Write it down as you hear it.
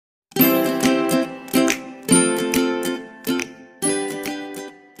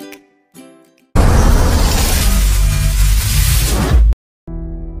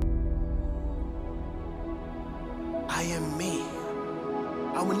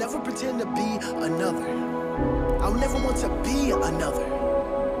never pretend to be another. I'll never want to be another.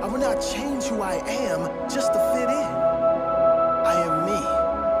 I will not change who I am just to fit in. I am me.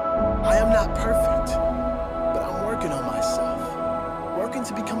 I am not perfect, but I'm working on myself. Working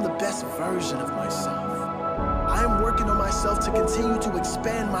to become the best version of myself. I am working on myself to continue to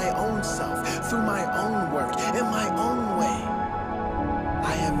expand my own self through my own work, in my own way.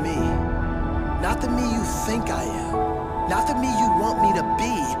 I am me. Not the me you think I am. Not the me you want me to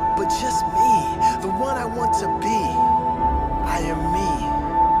be, but just me, the one I want to be. I am me.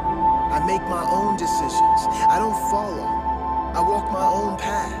 I make my own decisions. I don't follow. I walk my own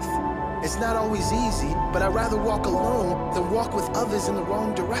path. It's not always easy, but I'd rather walk alone than walk with others in the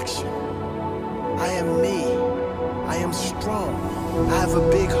wrong direction. I am me. I am strong. I have a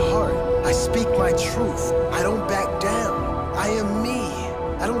big heart. I speak my truth. I don't back down. I am me.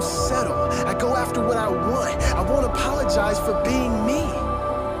 I don't settle. I go after what I want. I won't apologize for being me.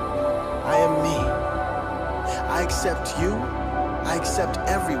 I am me. I accept you. I accept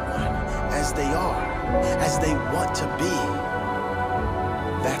everyone as they are, as they want to be.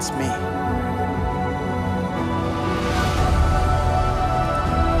 That's me.